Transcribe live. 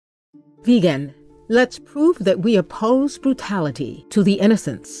Vegan, let's prove that we oppose brutality to the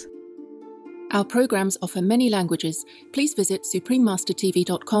innocents. Our programs offer many languages. Please visit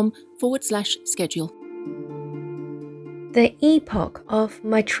suprememastertv.com/schedule. The Epoch of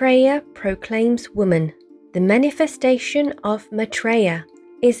Maitreya proclaims woman. The manifestation of Maitreya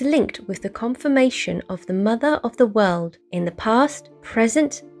is linked with the confirmation of the Mother of the World in the past,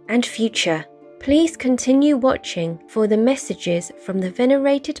 present, and future. Please continue watching for the messages from the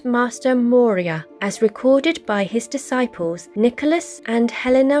venerated Master Maitreya as recorded by his disciples Nicholas and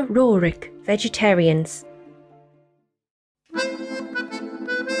Helena Roerich, vegetarians.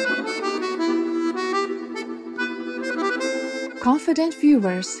 Confident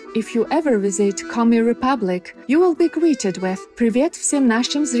viewers, if you ever visit Komi Republic, you will be greeted with «Привет всем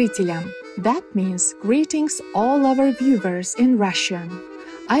нашим зрителям». That means greetings all our viewers in Russian.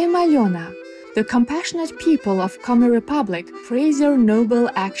 I am Alena. The compassionate people of Komi Republic praise your noble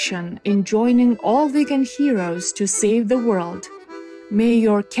action in joining all vegan heroes to save the world. May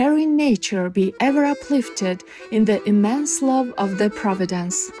your caring nature be ever uplifted in the immense love of the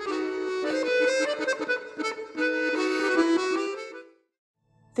Providence.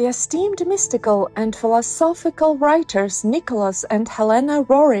 The esteemed mystical and philosophical writers Nicholas and Helena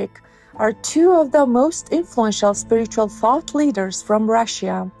Roerich are two of the most influential spiritual thought leaders from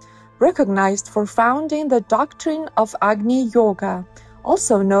Russia, recognized for founding the doctrine of Agni Yoga,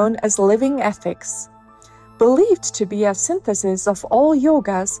 also known as living ethics. Believed to be a synthesis of all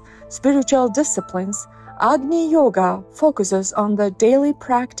yogas, spiritual disciplines, Agni Yoga focuses on the daily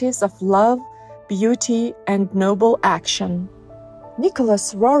practice of love, beauty, and noble action.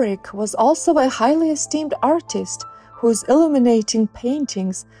 Nicholas Roerich was also a highly esteemed artist whose illuminating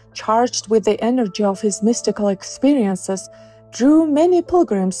paintings, charged with the energy of his mystical experiences, drew many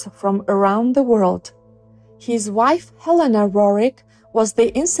pilgrims from around the world. His wife Helena Roerich was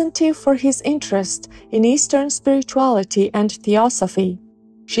the incentive for his interest in Eastern spirituality and theosophy.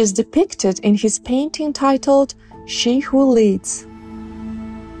 She is depicted in his painting titled She Who Leads.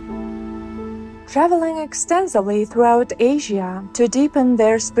 Traveling extensively throughout Asia to deepen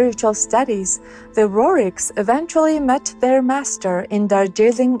their spiritual studies, the Roerichs eventually met their master in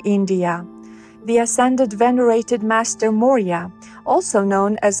Darjeeling, India. The ascended venerated Master Maitreya, also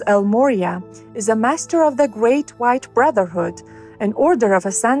known as El Morya, is a master of the Great White Brotherhood, an order of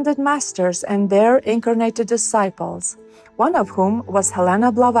ascended masters and their incarnated disciples, one of whom was Helena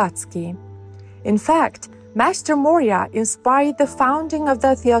Blavatsky. In fact, Master Maitreya inspired the founding of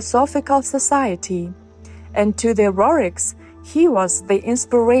the Theosophical Society, and to the Roerichs, he was the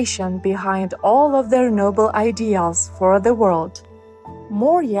inspiration behind all of their noble ideals for the world.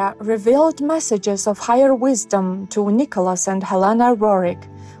 Maitreya revealed messages of higher wisdom to Nicholas and Helena Roerich,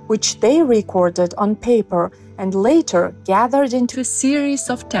 which they recorded on paper and later gathered into a series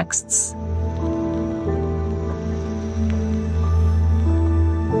of texts.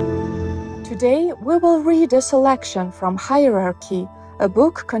 Today, we will read a selection from Hierarchy, a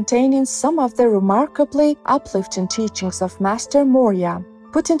book containing some of the remarkably uplifting teachings of Master Maitreya,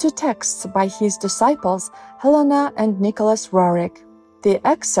 put into texts by his disciples Helena and Nicholas Roerich. The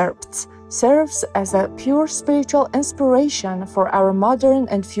excerpts serves as a pure spiritual inspiration for our modern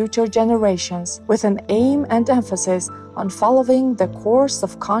and future generations, with an aim and emphasis on following the course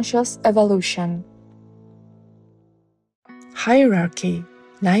of conscious evolution. Hierarchy,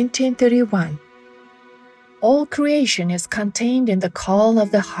 1931. All creation is contained in the call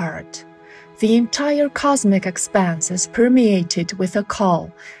of the heart. The entire cosmic expanse is permeated with a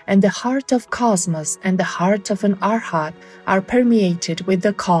call, and the heart of cosmos and the heart of an arhat are permeated with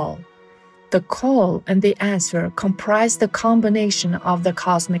the call. The call and the answer comprise the combination of the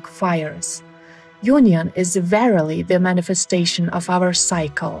cosmic fires. Union is verily the manifestation of our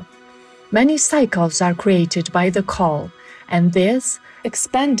cycle. Many cycles are created by the call, and this,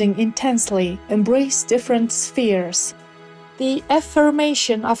 expanding intensely, embrace different spheres. The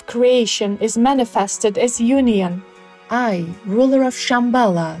affirmation of creation is manifested as union. I, ruler of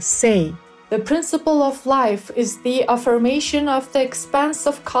Shambhala, say, the principle of life is the affirmation of the expanse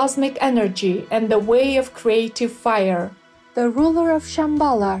of cosmic energy and the way of creative fire. The ruler of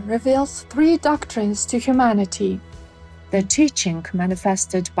Shambhala reveals three doctrines to humanity. The teaching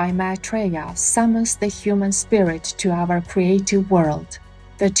manifested by Maitreya summons the human spirit to our creative world.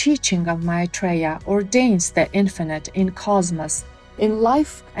 The teaching of Maitreya ordains the infinite in cosmos, in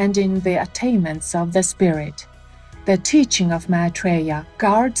life and in the attainments of the spirit. The teaching of Maitreya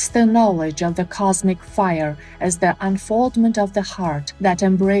guards the knowledge of the cosmic fire as the unfoldment of the heart that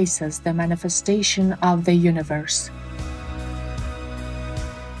embraces the manifestation of the universe.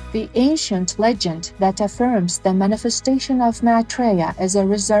 The ancient legend that affirms the manifestation of Maitreya as a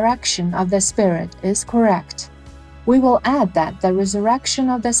resurrection of the spirit is correct. We will add that the resurrection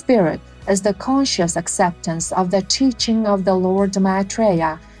of the spirit as the conscious acceptance of the teaching of the Lord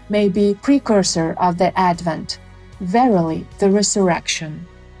Maitreya may be precursor of the advent, verily the resurrection.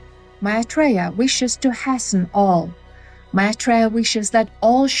 Maitreya wishes to hasten all. Maitreya wishes that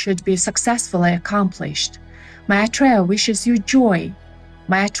all should be successfully accomplished. Maitreya wishes you joy.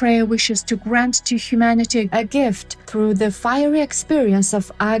 Maitreya wishes to grant to humanity a gift through the fiery experience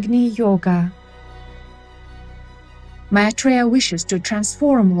of Agni Yoga. Maitreya wishes to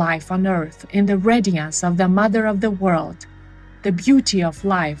transform life on earth in the radiance of the Mother of the world. The beauty of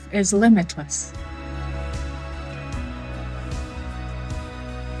life is limitless.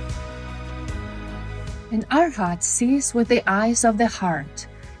 An Arhat sees with the eyes of the heart.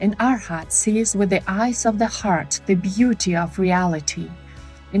 An Arhat sees with the eyes of the heart the beauty of reality.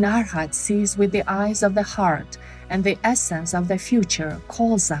 An Arhat sees with the eyes of the heart, and the essence of the future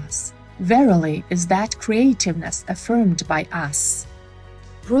calls us. Verily is that creativeness affirmed by us.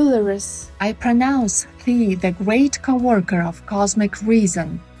 Ruleress, I pronounce thee the great co-worker of cosmic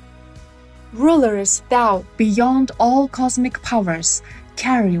reason. Ruleress, thou, beyond all cosmic powers,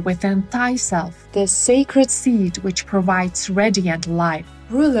 carry within thyself the sacred seed which provides radiant life.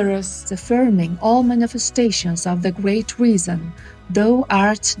 Ruleress, affirming all manifestations of the great reason, thou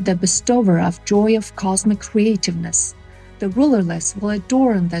art the bestower of joy of cosmic creativeness. The rulerless will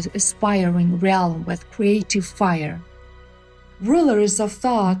adorn the aspiring realm with creative fire. Rulers of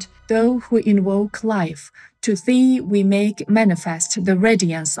thought, thou who invoke life, to thee we make manifest the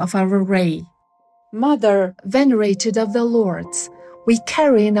radiance of our ray. Mother, venerated of the Lords, we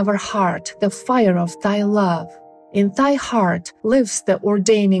carry in our heart the fire of thy love. In thy heart lives the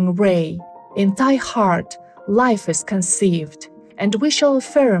ordaining ray. In thy heart life is conceived, and we shall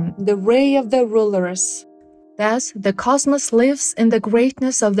affirm the ray of the rulers. Thus the cosmos lives in the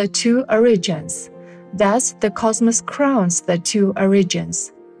greatness of the two origins. Thus the cosmos crowns the two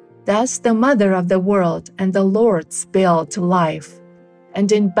origins. Thus the Mother of the world and the Lords build life.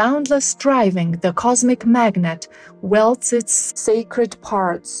 And in boundless striving the cosmic magnet welds its sacred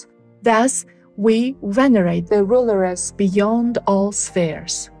parts. Thus we venerate the ruleress beyond all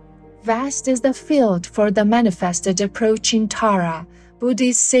spheres. Vast is the field for the manifested approaching Tara,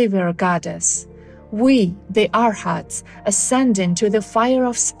 Buddhi's savior goddess. We, the Arhats, ascend into the fire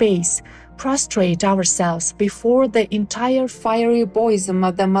of space, prostrate ourselves before the entire fiery bosom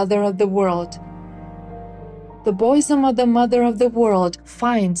of the Mother of the world. The bosom of the Mother of the world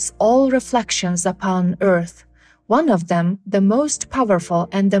finds all reflections upon earth. One of them, the most powerful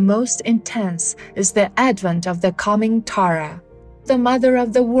and the most intense, is the advent of the coming Tara. The Mother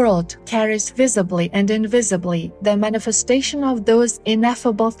of the world carries visibly and invisibly the manifestation of those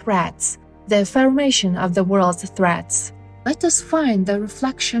ineffable threats, the affirmation of the world's threats. Let us find the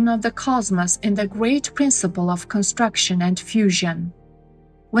reflection of the cosmos in the great principle of construction and fusion.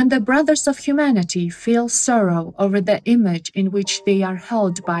 When the brothers of humanity feel sorrow over the image in which they are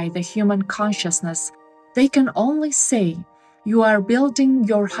held by the human consciousness, they can only say, "You are building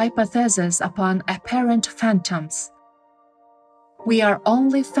your hypothesis upon apparent phantoms." We are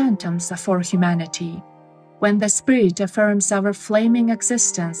only phantoms for humanity. When the Spirit affirms our flaming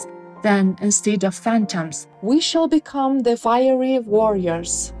existence, then instead of phantoms, we shall become the fiery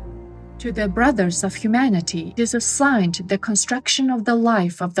warriors. To the brothers of humanity is assigned the construction of the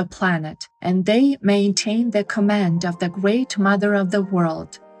life of the planet, and they maintain the command of the great Mother of the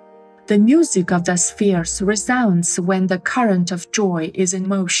world. The music of the spheres resounds when the current of joy is in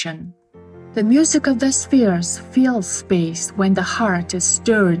motion. The music of the spheres fills space when the heart is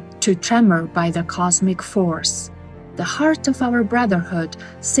stirred to tremor by the cosmic force. The heart of our brotherhood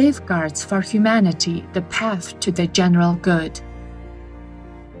safeguards for humanity the path to the general good.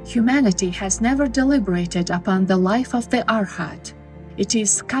 Humanity has never deliberated upon the life of the Arhat. It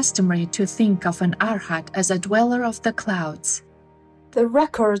is customary to think of an Arhat as a dweller of the clouds. The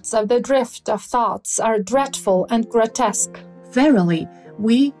records of the drift of thoughts are dreadful and grotesque. Verily,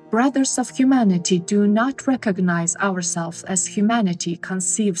 we, brothers of humanity, do not recognize ourselves as humanity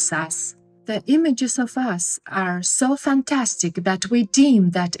conceives us. The images of us are so fantastic that we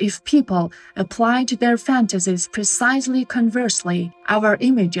deem that if people applied their fantasies precisely conversely, our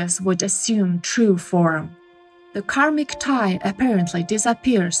images would assume true form. The karmic tie apparently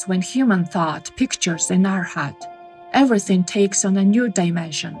disappears when human thought pictures an Arhat. Everything takes on a new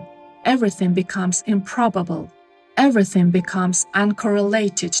dimension. Everything becomes improbable. Everything becomes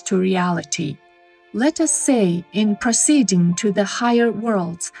uncorrelated to reality. Let us say, in proceeding to the higher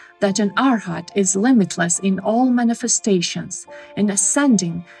worlds, that an arhat is limitless in all manifestations. In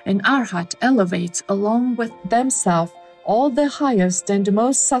ascending, an arhat elevates along with themselves all the highest and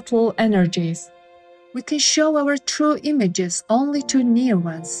most subtle energies. We can show our true images only to near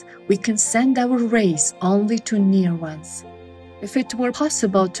ones. We can send our rays only to near ones. If it were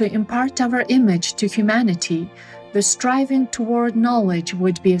possible to impart our image to humanity, the striving toward knowledge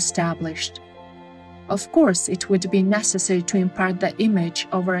would be established. Of course, it would be necessary to impart the image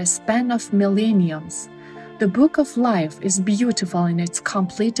over a span of millenniums. The Book of Life is beautiful in its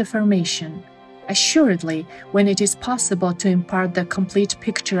complete affirmation. Assuredly, when it is possible to impart the complete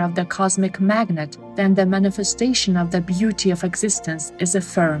picture of the cosmic magnet, then the manifestation of the beauty of existence is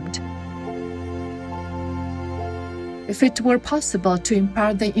affirmed. If it were possible to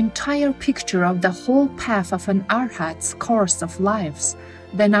impart the entire picture of the whole path of an arhat's course of lives,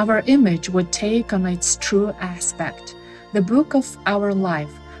 then our image would take on its true aspect. The book of our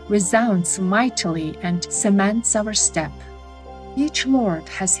life resounds mightily and cements our step. Each lord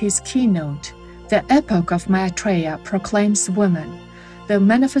has his keynote. The epoch of Maitreya proclaims woman. The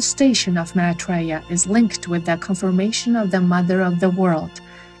manifestation of Maitreya is linked with the confirmation of the Mother of the world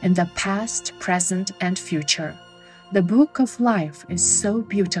in the past, present, and future. The book of life is so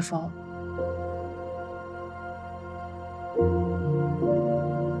beautiful.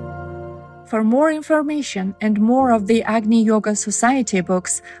 For more information and more of the Agni Yoga Society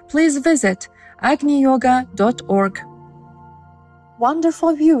books, please visit agniyoga.org.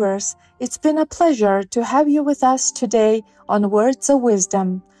 Wonderful viewers, it's been a pleasure to have you with us today on Words of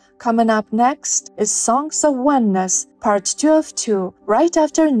Wisdom. Coming up next is Songs of Oneness, Part 2 of 2, right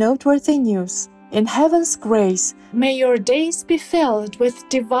after Noteworthy News. In heaven's grace, may your days be filled with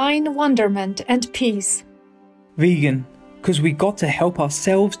divine wonderment and peace. Vegan, 'cause we got to help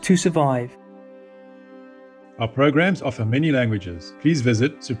ourselves to survive. Our programs offer many languages. Please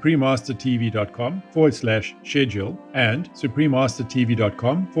visit suprememastertv.com/schedule and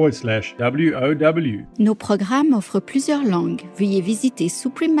suprememastertv.com/WOW. Nos programmes offrent plusieurs langues. Veuillez visiter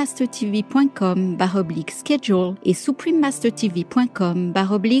suprememastertv.com/schedule et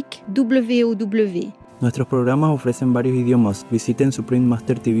suprememastertv.com/WOW. Nuestros programas ofrecen varios idiomas. Visiten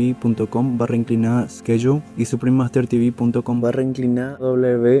suprememastertv.com/schedule y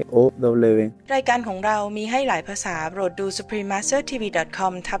suprememastertv.com/WOW. รายการของเรามีให้หลายภาษาโปรดดู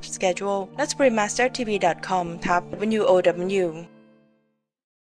suprememastertv.com/schedule และ suprememastertv.com/WOW